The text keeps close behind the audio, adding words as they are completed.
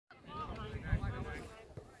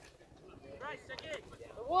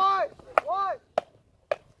One! One!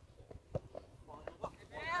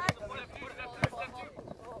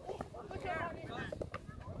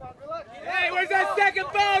 Hey, where's that second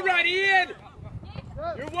ball run, Ian?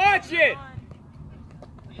 You're watching.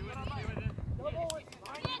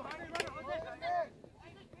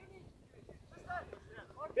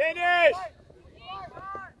 Finish.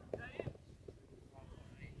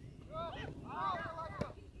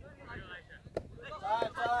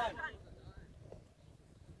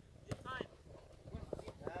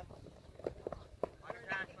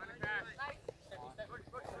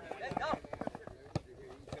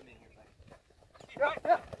 Time.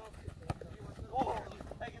 Yeah. Oh,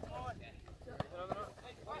 take it forward.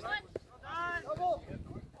 Double.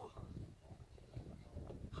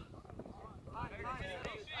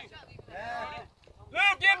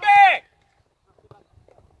 Luke, get back.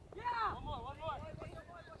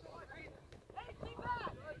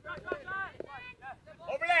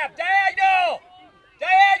 Overlap, diagonal!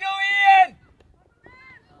 Diagonal, Ian!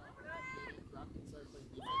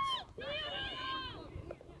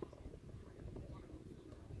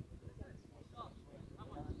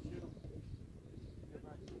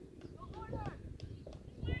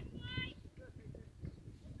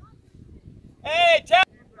 Hey, tap!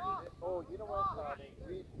 Oh, you know what?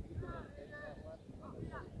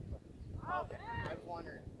 I was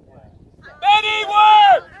wondering. Benny,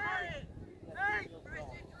 work!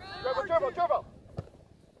 Dribble.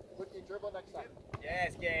 Quickly dribble next time.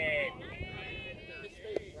 Yes, Gabe.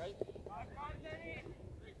 Space, right?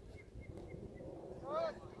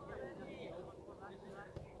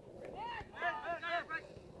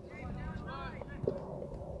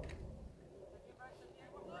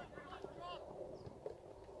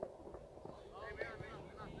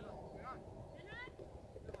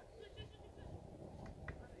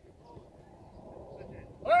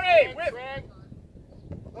 Hurry! Whip!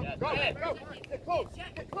 Go. Get close.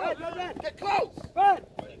 Get close.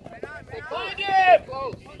 Find him!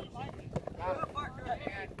 Close.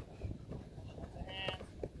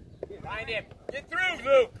 Find him. Get through,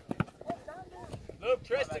 Luke. Luke,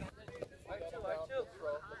 Tristan.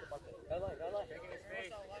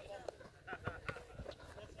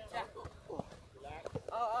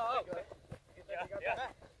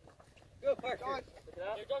 Go, Parker.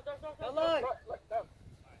 Go, line.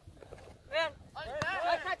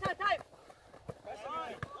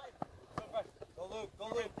 Go, Luke.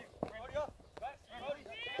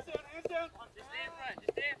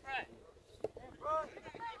 Just stay in front.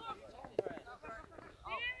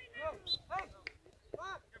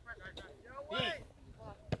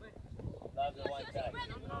 Love the one side.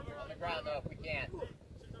 On the ground, though, if we can.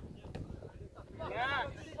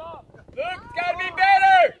 Luke's got to be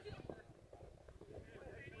better!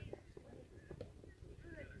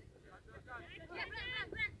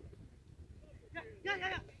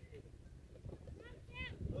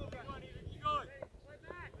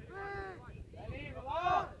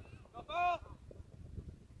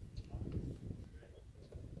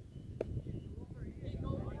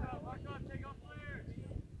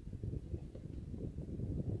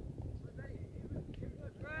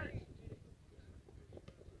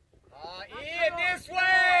 Ian, this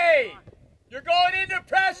way! You're going into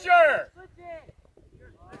pressure!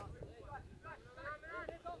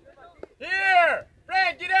 Here!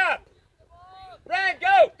 Brad, get up! Brad,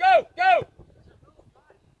 go!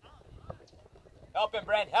 Help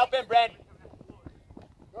him, Brent.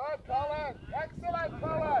 Good, Colin. Excellent,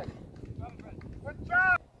 Colin. Good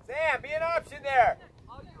job. Sam, be an option there.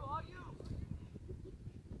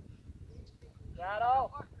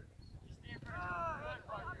 Shadow.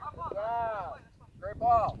 Yeah. Great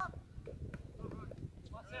ball.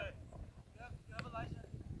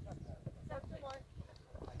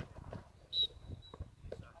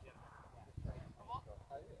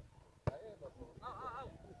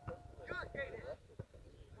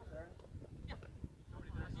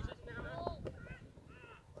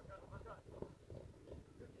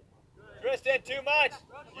 Tristan, too much.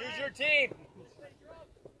 Use your team.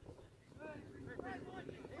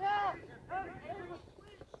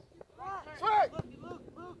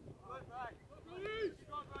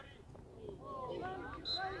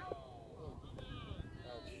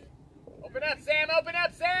 Open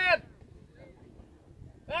up, Sam.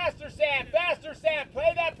 Faster, Sam.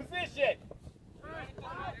 Play that position.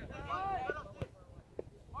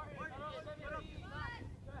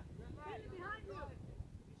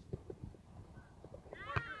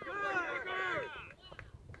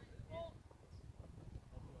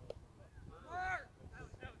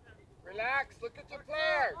 Relax, look at your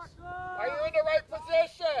players. Are you in the right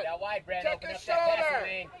position? Now wide, Brent. Check Open your up that shoulder. passing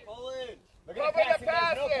lane. Pull in. Look at the passing.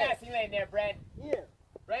 There's no passing lane there, Brent. Here.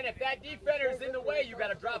 Brent, if that defender is in the way, you got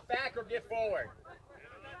to drop back or get forward.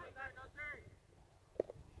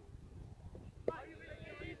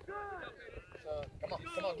 So,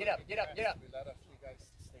 Come on, get up. we let a few guys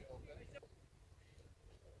stay open.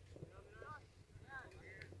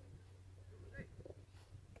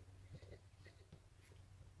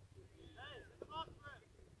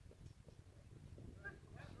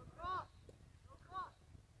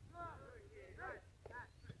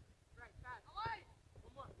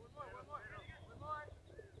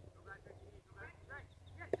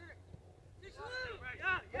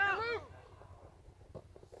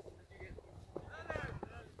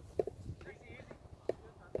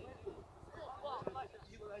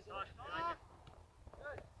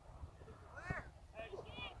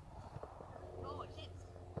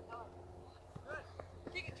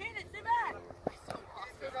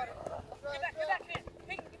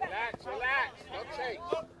 Relax.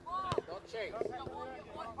 Don't chase.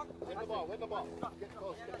 Win the ball. Get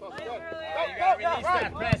close. Good. You got to release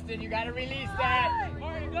that, Preston. You got to release that.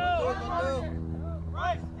 Go.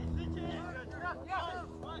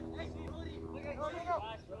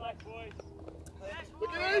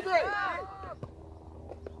 Look at Avery.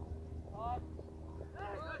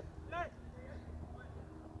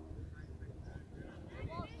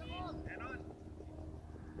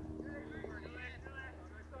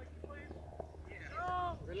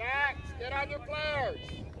 Relax. Get on your players.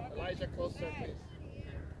 Elijah, close surface.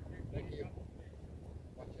 Thank you.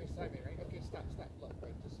 Watch your assignment, right? Okay, stop. Look,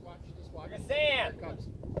 right? Just watch. Look at Sam.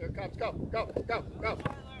 Here it comes. Go. Good.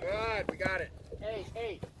 We got it.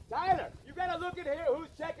 Hey, Tyler, you got to look at here. Who's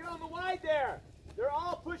checking on the wide there? They're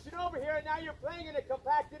all pushing over here, and now you're playing in a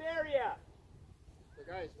compacted area. So,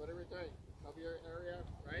 guys, what are we doing? Cover your area,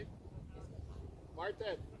 right?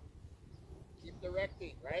 Martin, keep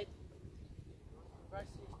directing, right?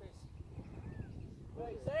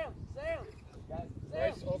 Sam.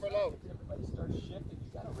 Bryce, overload. Everybody starts shifting. You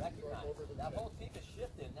got to recognize that whole team is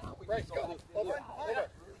shifting. Now we Bryce, go. Over.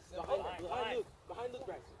 Behind Luke,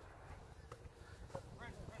 Bryce.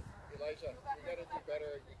 Elijah, you got to do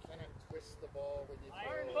better. You cannot twist the ball when you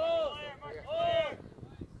throw.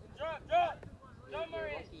 Drop. You're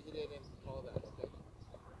lucky he didn't call that, okay?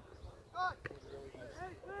 Really nice.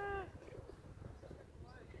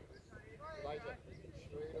 Elijah,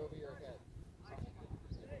 straight over your head.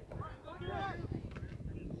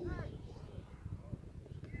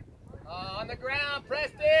 On the ground,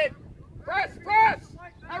 Preston. Press!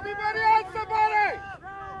 Everybody on somebody!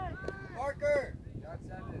 Parker.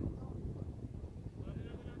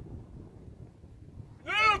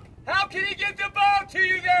 Luke, how can he get the ball to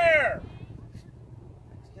you there?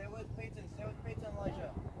 Stay with Peyton,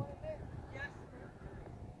 Elijah.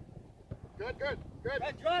 Good. Drive.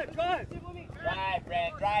 Drive,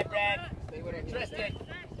 Brent. Stay with him. Tristan.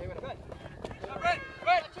 Stay with him.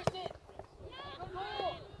 Tristan.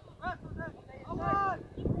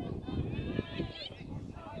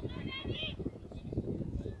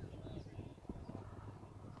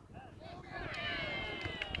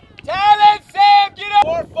 Talent, Sam, get up.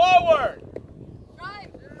 More forward.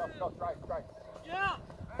 Go, drive. Yeah.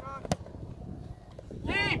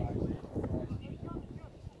 Keep.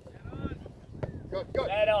 Good.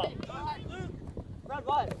 Head on. Run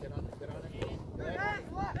wide. Get on it.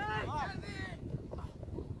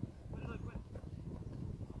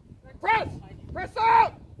 Press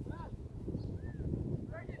up!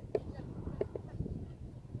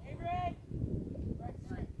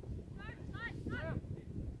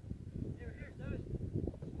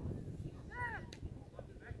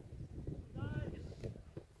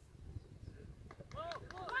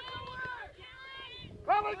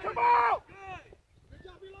 Come out!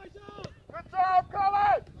 Good job,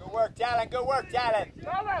 Colin! Good work, Talent.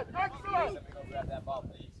 Colin, excellent! Go grab that ball,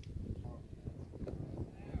 please.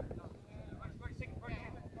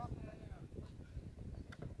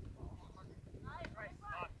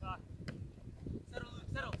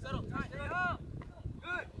 Settle.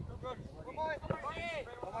 Good. One more.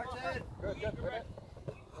 Ted. Good. Win it.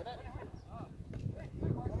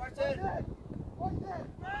 One more, Ted. One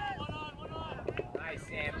on. Nice,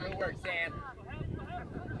 Sam. Good work, Sam.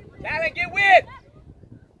 Talent, get with.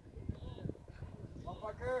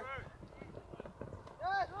 Parker.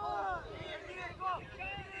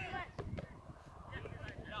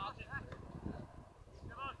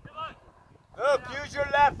 Look, use your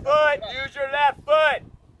left foot.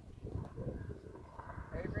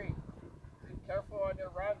 Avery, be careful on your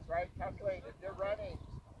runs, right? Calculate. If you're running,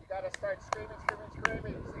 you got to start screaming. So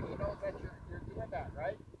he knows that you're doing that,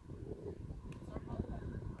 right?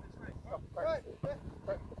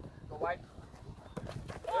 Go wide.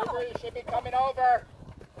 Avery, you should be coming over.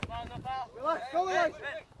 Relax, go relax.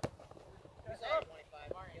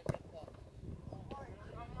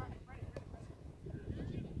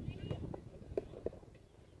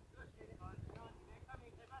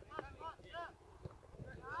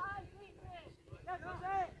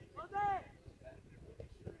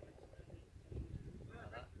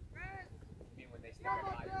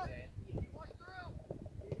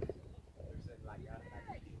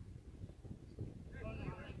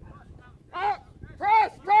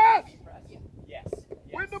 Press! Press! Yes.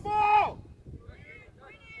 Win the ball!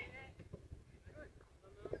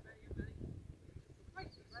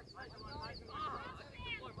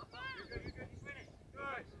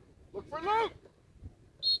 Look for Luke!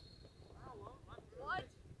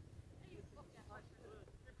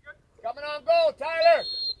 Coming on goal, Tyler!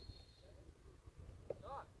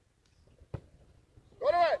 Go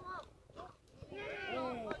to it!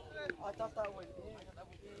 I thought that was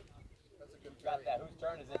That's a good Got that. Whose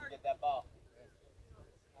turn is it to get that ball?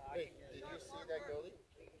 Hey, did you see that goalie?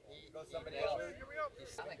 Go somebody else.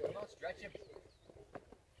 Come on, stretch him.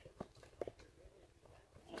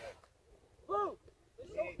 Blue!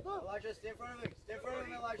 Elijah, stay in front of him. Stay in front of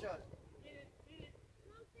him, Elijah.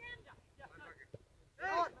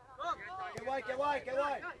 Get wide, get wide, get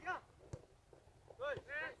wide.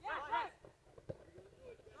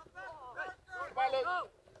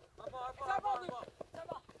 Come on, Luke.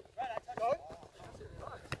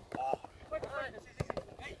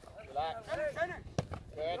 Relax. Good.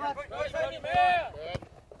 Good.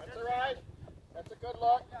 That's all right. That's a good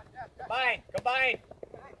look. Combine. Combine.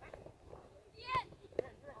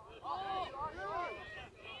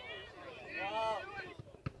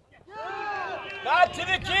 Not to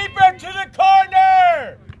the keeper, to the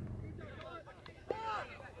corner.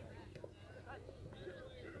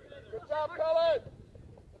 Good job, Cullen.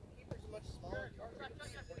 Keeper's much smaller. More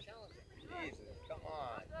challenging. Jesus, come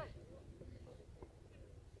on.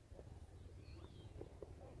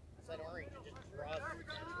 It's that orange. It just draws.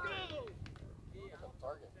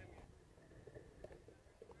 Target.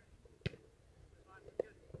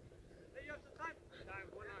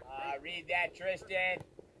 Read that, Tristan.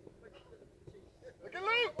 Look at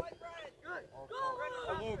Luke.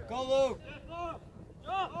 Go Luke, go Luke.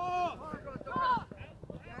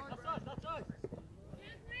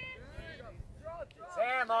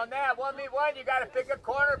 Sam, on that 1v1, you got to pick a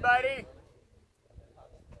corner, buddy.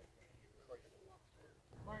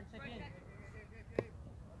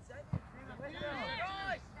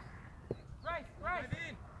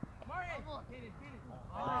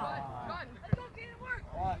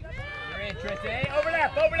 You're in, Tristan. Hey,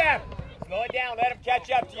 overlap, overlap. Slow it down. Let him catch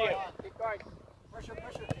up to you. Keep going. Pressure,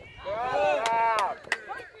 pressure. Good job.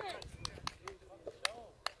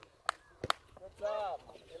 Good job.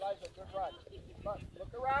 Elijah, good run. Come on,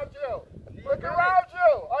 look around you. Look around you.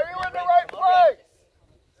 Are you in the right place?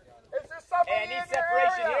 Is there somebody Hey, I in need your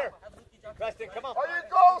separation area? here. Preston, come on. Are you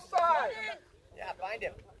goal side? Yeah, find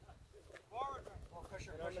him.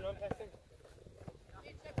 Pressure, pressure.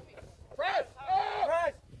 Press! Up!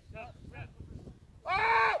 Press.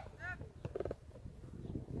 Up!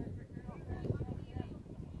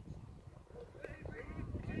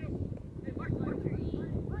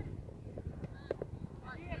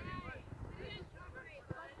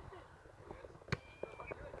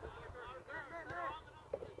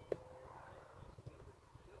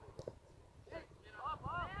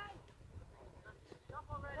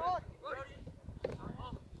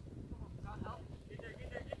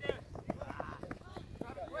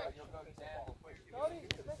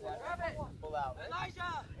 Pull out.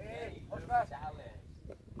 Elijah! Hey, challenge.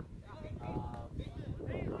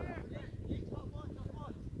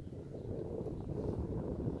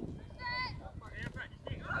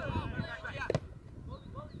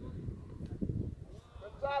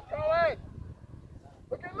 Good job, Colin.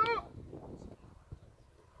 Look at Luke.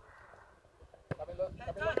 Come in, Luke.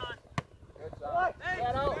 Come in, Luke. Good job.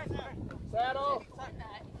 Saddle. Saddle.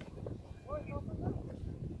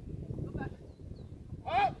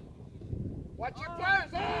 Up. Watch your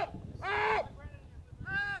players. Up. Up.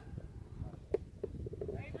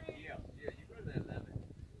 Yeah, you go to the 11.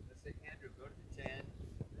 Let's say Andrew, go to the 10.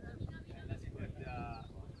 And let's put,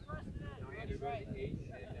 Andrew go to the 8,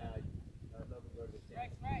 and Logan go to the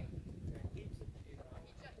 10. Right.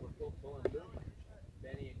 We're pulling Luke,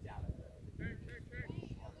 Benny, and Tyler.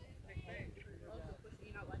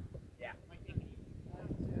 Yeah.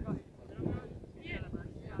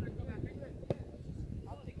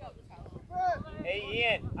 Hey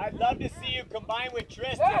Ian, I'd love to see you combine with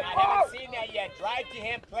Tristan. I haven't seen that yet. Drive to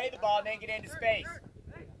him, play the ball, and then get into space.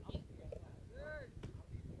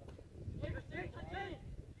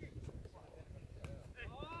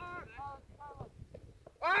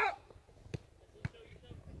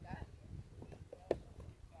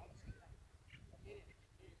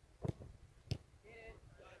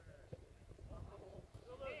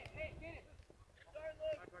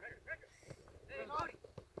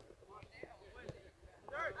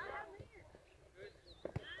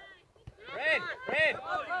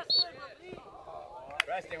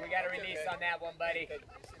 Preston, we got a release on that one, buddy.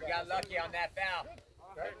 You got lucky on that foul.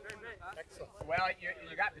 Excellent. Well,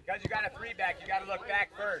 because you got a 3-back, you got to look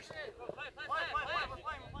back first.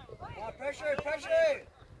 Pressure, pressure!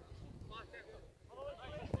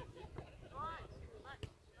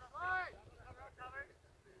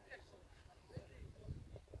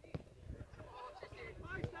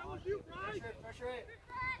 Pressure it.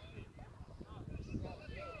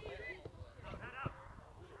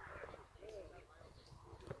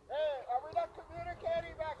 Hey, are we not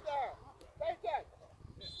communicating back there? Thank you.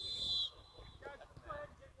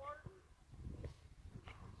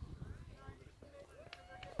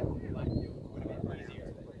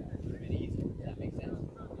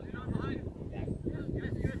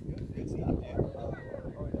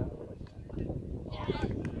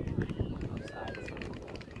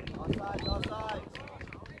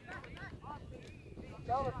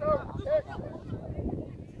 Go, let's go. Kick.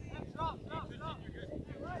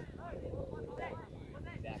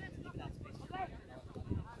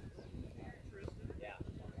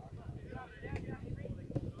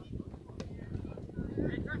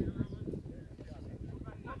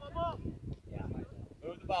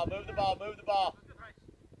 Move the ball, move the ball.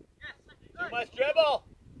 Too much dribble.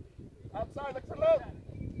 Outside, look for Luke.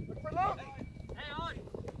 Look for Luke.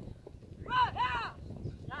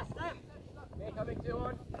 Okay, coming to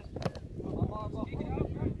on.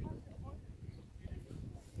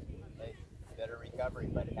 Hey, better recovery,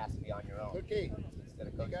 but it has to be on your own. Lukey, Instead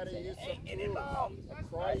of you coaching gotta saying, use hey, some get tools. involved.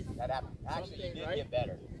 Right. That happened. Actually, you Something, did right? get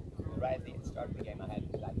better. Right at the start of the game, I had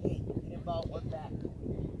to be like, hey, get involved, one back.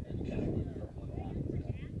 And you kind of did it before that.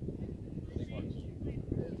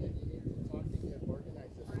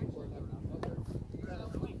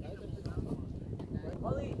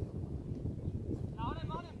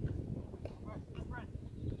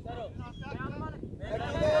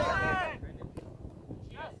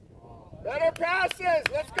 Better passes.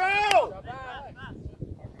 Let's go.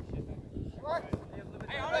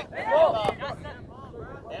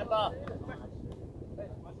 Emma.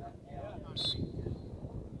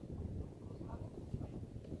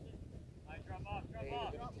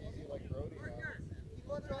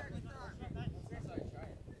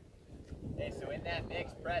 Hey, so in that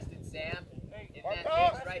mix, Preston, Sam, in that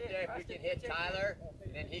mix right there, if we can hit Tyler,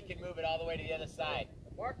 then he can move it all the way to the other side.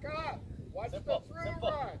 Mark up. Watch Simple, the through simple.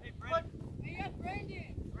 run.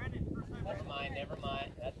 That's mine, never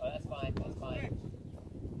mind. That's fine, that's fine.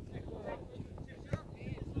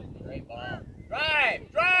 Great ball.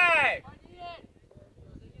 Drive! Drive!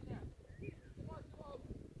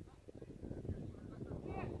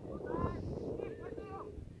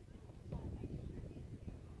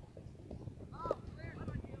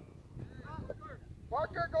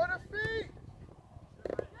 Parker, go to feet.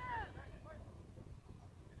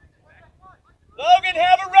 Logan,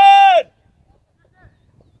 have a run!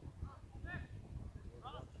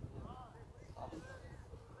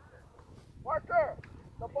 Parker,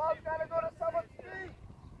 the ball's got to go to someone's feet.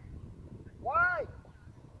 Why?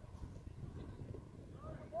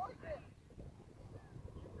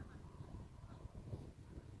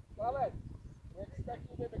 Colin, we're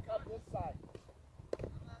expecting him to come this side.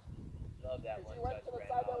 Love that Because one you went touch, to the Brandon.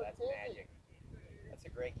 side that Oh, was that's busy. magic. That's a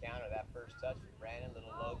great counter. That first touch from Brandon,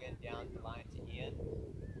 little Logan down the line to Ian.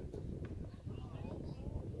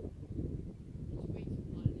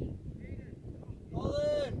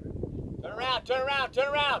 Turn around, turn around, turn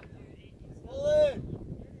around.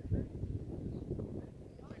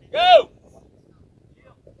 Go!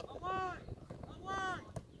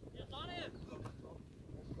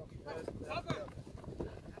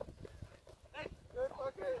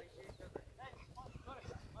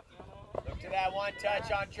 Look to that one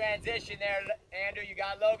touch on transition there, Andrew. You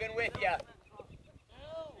got Logan with you.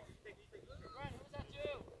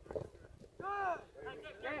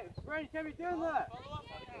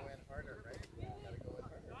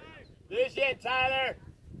 Vision, Tyler.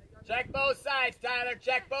 Check both sides, Tyler.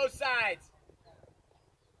 Check both sides.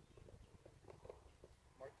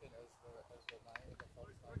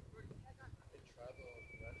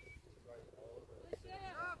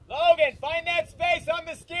 Logan, find that space on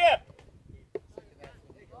the skip.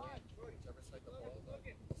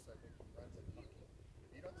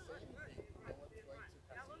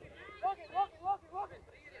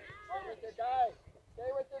 Stay with your guy. Stay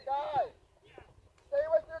with your guy. Stay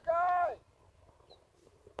with your guy.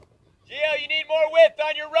 Gio, you need more width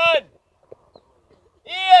on your run.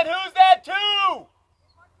 Ian, who's that two?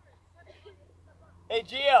 Hey,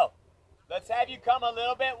 Gio, let's have you come a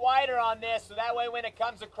little bit wider on this so that way when it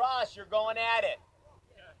comes across, you're going at it.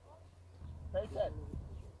 Face it.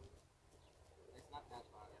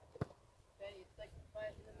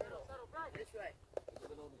 This way.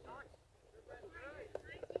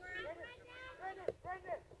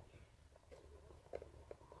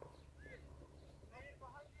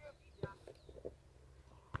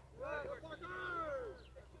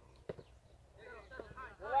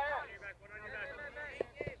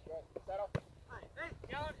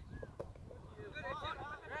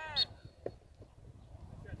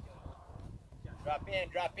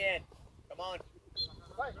 Drop in. Come on.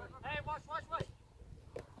 Hey, watch.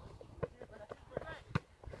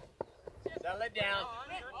 Settle it down.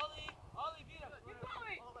 Ollie, beat him. Keep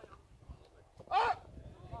going. Up!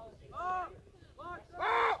 Up!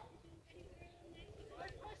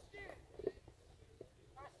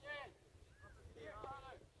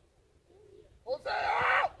 Jose,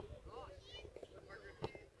 up!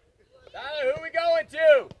 Tyler, who we going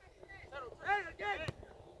to?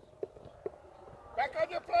 Back on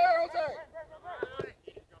your player, Jose.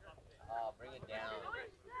 Oh, bring it down.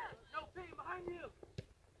 No, Pete, behind you.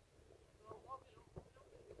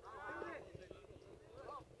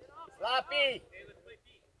 Sloppy.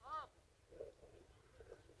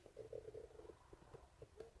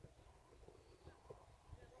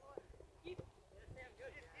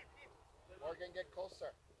 Morgan, get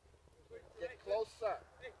closer. Get closer.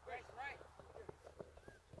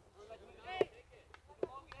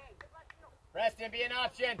 Preston, be an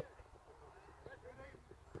option.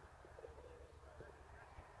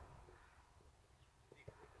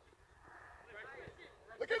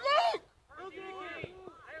 Look at Luke!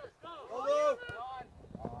 Go, Luke.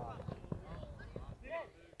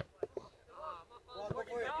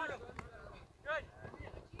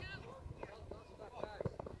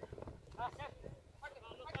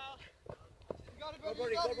 Go,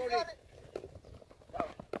 Brody, go, Brody.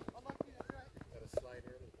 Gotta slide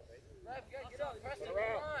early, right? Get up, Preston, Get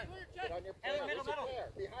around. come on. Get on your Hey, player. middle, Where's your middle.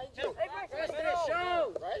 player? Behind you. Preston, it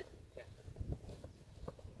shows. Right?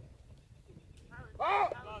 Oh!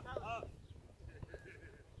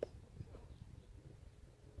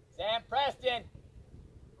 Sam Preston.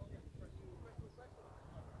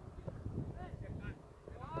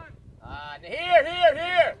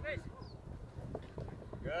 Here.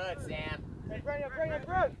 Good, Sam. Bring it.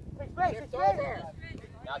 Shift over.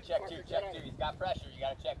 Now check two. He's got pressure. You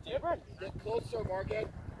got to check two. Get closer, Morgan.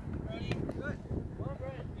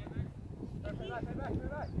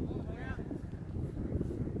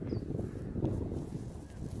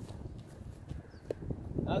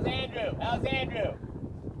 How's Andrew?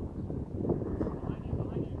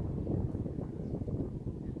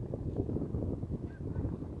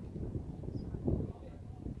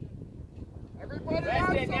 Everybody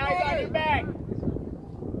Preston, now he's on your back.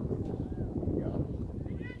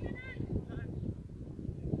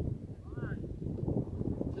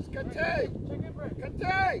 Just contain.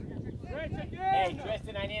 Hey,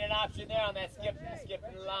 Tristan, I need an option there on that skip to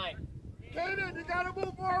the line. Kaden, you gotta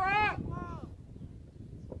move more up.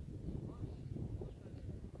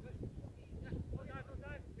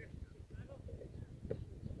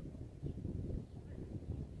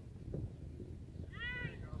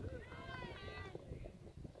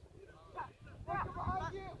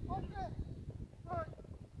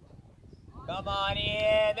 Come on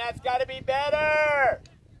in. That's got to be better.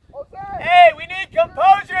 Jose! Hey, we need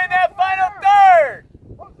composure in that final third.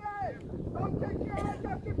 Jose! Don't take your eyes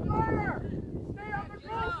off your player! Stay on the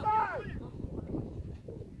goal side!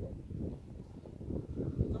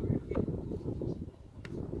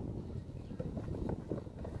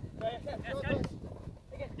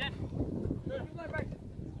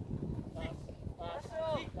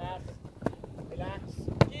 Pass. Relax.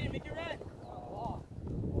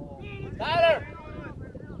 Tyler.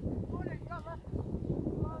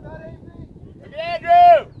 Look at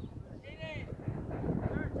Andrew.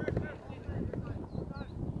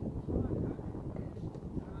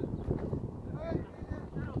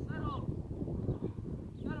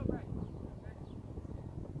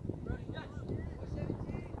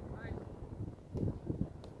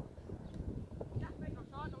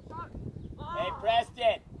 Hey,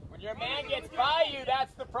 Preston, when your man gets by you,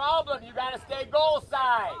 that's the problem. You got to stay goal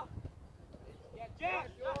side.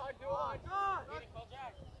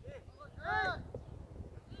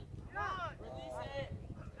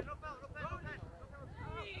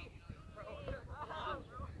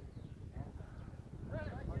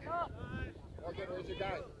 Morgan, where's your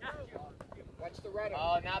guy? Watch the runner.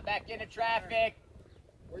 Oh, not back into traffic.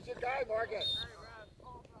 Where's your guy, Morgan?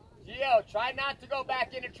 Gio, try not to go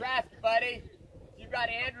back into traffic, buddy. If you've got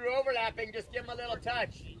Andrew overlapping, just give him a little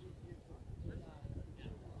touch.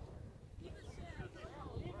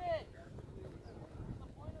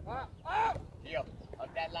 Gio, hug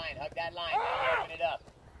that line. Open it up.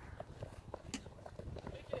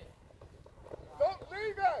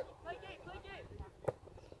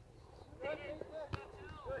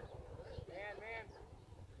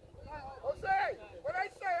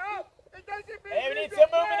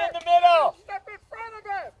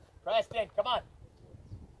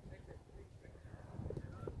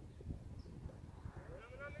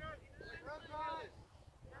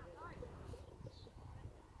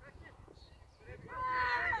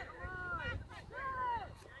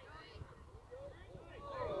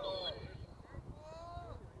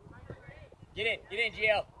 Get in,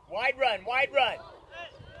 Gio. Wide run, wide run.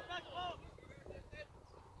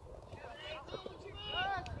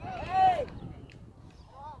 Hey!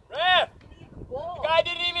 Ref! The guy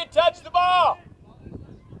didn't even touch the ball.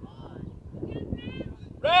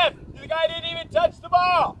 Ref! The guy didn't even touch the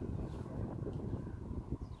ball.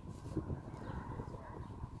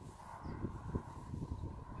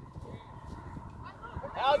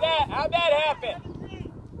 How'd that happen?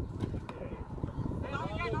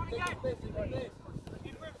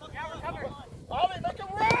 Ollie, make him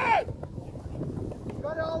run!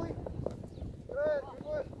 Got it, Ollie. Good.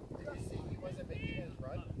 Did you see he wasn't making his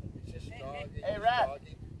run? He's just jogging. Hey, Ref.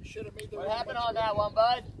 Jogging. You should have made the What run happened much on that quicker. one,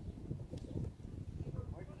 bud?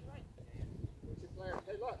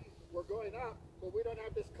 Hey, look, we're going up, but we don't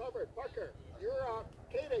have this covered. Parker, you're up.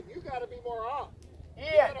 Kaden, you got to be more up. You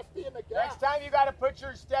Ian, got to be in the gap. next time you got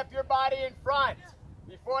to step your body in front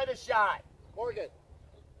before the shot. Morgan,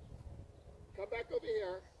 come back over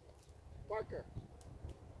here. Parker.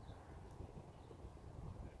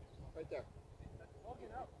 Right there.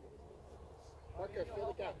 Parker,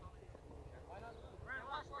 fill the gap.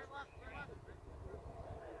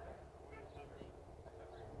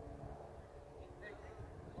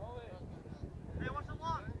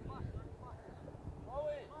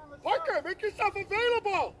 Parker, make yourself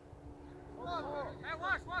available! Hey,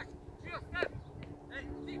 watch! Gio, step!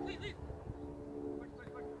 Hey, leave!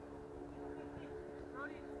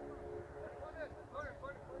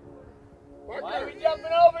 Parker, Why are we jumping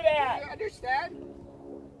over do that? you understand?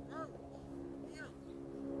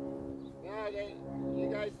 No, you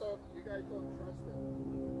guys don't trust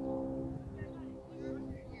it.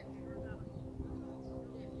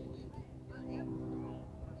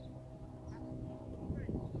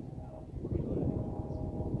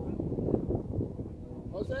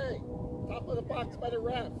 Jose, top of the box by the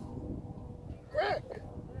ref. Quick!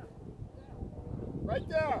 Right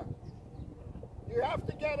there. You have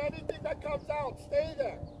to get anything that comes out. Stay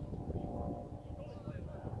there.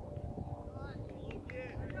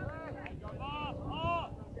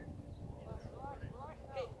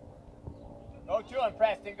 Go to him,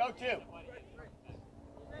 Preston. Go to.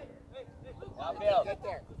 Now, Bill. Get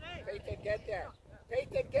there. Peyton, get there.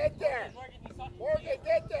 Peyton, get there. Morgan,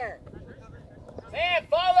 get there. Sam,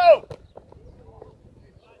 follow.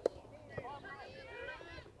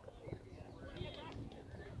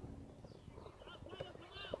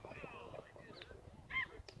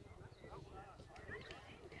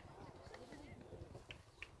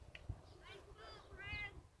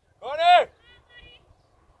 Corner.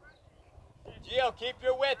 Gio, keep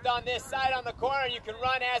your width on this side on the corner. You can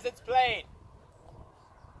run as it's played.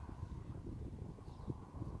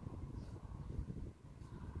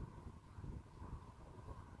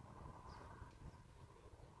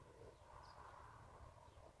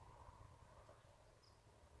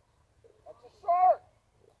 That's a short.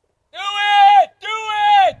 Do it! Do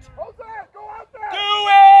it! Jose, go out there. Do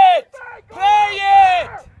it! Jose, go Play out it!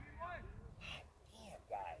 there. Damn,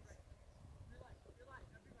 guys.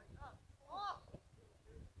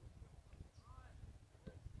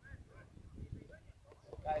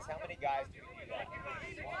 Guys, how many guys do we do that?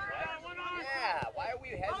 Yeah, why are we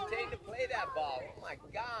hesitating to play that ball? Oh my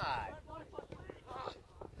God.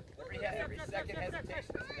 Every second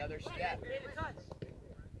hesitation is another step.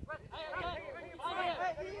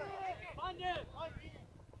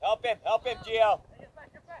 Help him, Gio.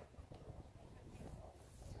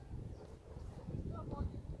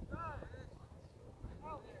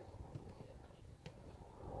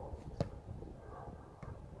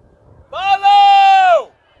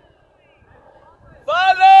 Follow!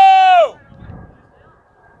 Follow!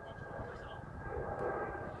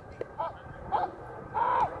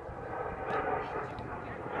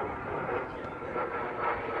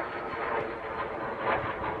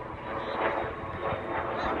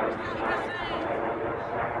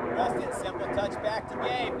 Justin, simple touch back to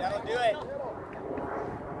game. That'll do it.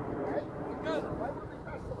 Good. Why would we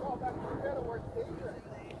pass the ball back to the middle where it's dangerous?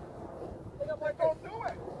 They don't do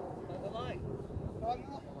it. On the line.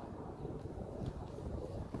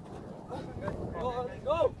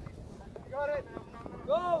 Go! Got it.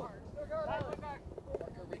 Go!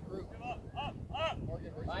 Parker, regroup.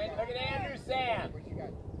 Morgan, where's Fine, your look guy? at Andrew, Sam. Where's your guy?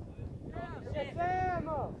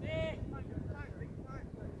 Sam.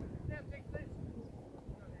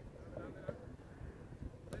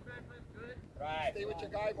 Right. Stay with your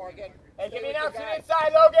guy, Morgan. Hey, Stay give me with an your option guy.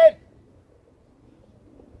 inside, Logan.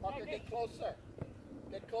 Parker, get closer.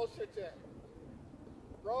 Get closer to it.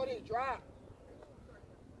 Brody, drop.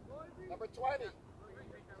 Number 20.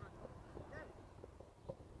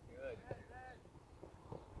 Good.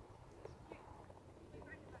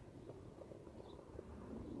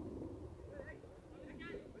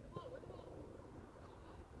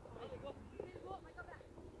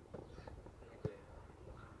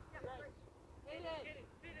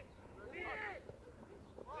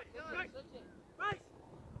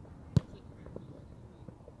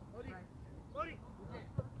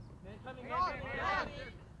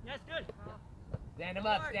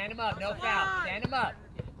 Stand him up, no foul. Stand him up.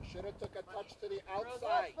 Should have took a touch to the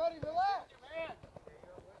outside. Buddy, relax.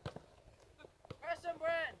 Press him,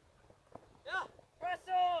 Brent. Yeah, press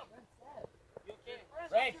him. You okay?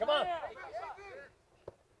 Ray, come on. Get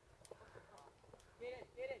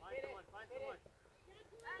it. Find someone.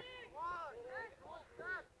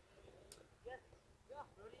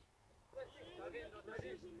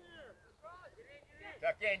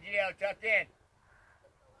 Tuck in, Gio, tuck in.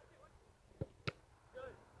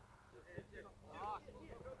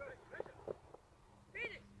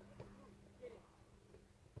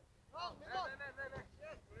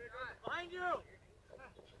 Behind you.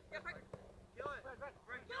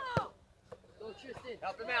 Go, Tristan.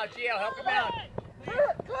 Help him out, Gio, help him out.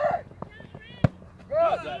 Clear. Good.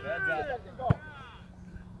 Heads up. Go.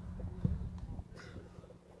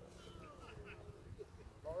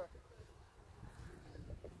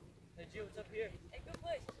 Hey, Gio, it's up here. Hey, good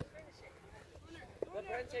place. Finish it. Let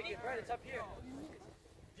Brent take it. Brent, it's up here.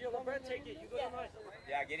 Gio, let Brent take it. You go to mine.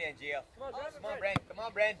 Yeah, get in, Gio. Come on, Come on, Brent. Come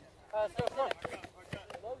on, Brent. Let's go, come on.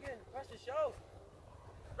 Logan, press the show.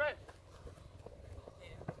 Brent.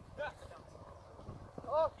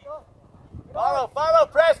 Follow,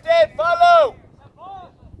 Preston, follow.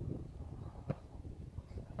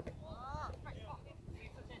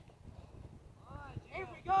 Here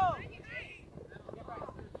we go.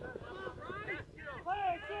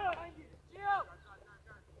 Play, Gio. Gio.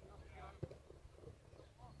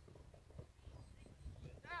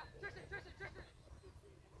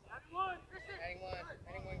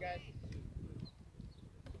 Heading one, guys.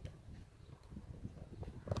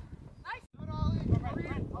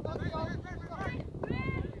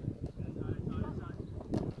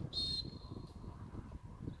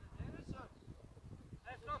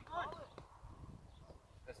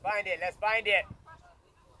 Let's find it.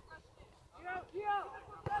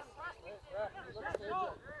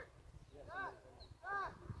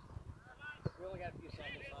 We only got a few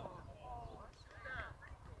seconds left.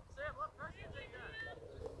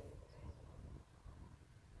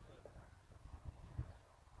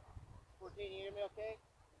 14, you hear me okay?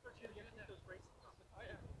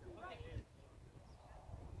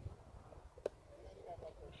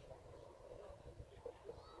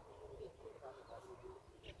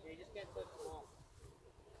 Yeah, you just can't touch the ball.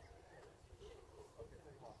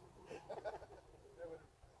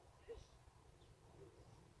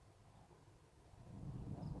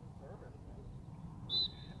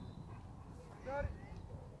 Got it.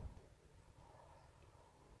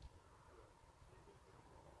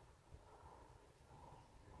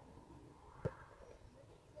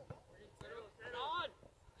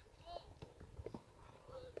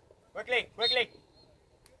 Quickly,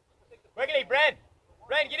 Brent,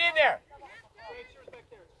 get in there.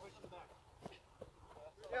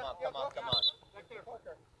 Come on.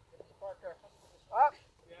 Up.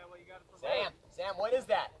 Sam, what is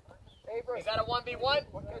that? Avery. Is that a 1v1?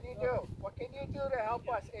 What can you do? What can you do to help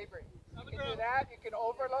us, Avery? You can do that. You can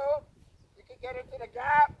overload. You can get into the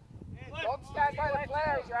gap. Don't stand by the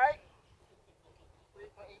players, right?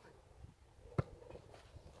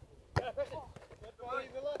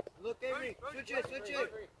 Look, Avery. Switch it. Switch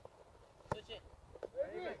it.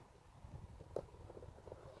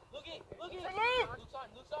 Looky. Luke's on.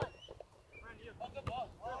 Good ball.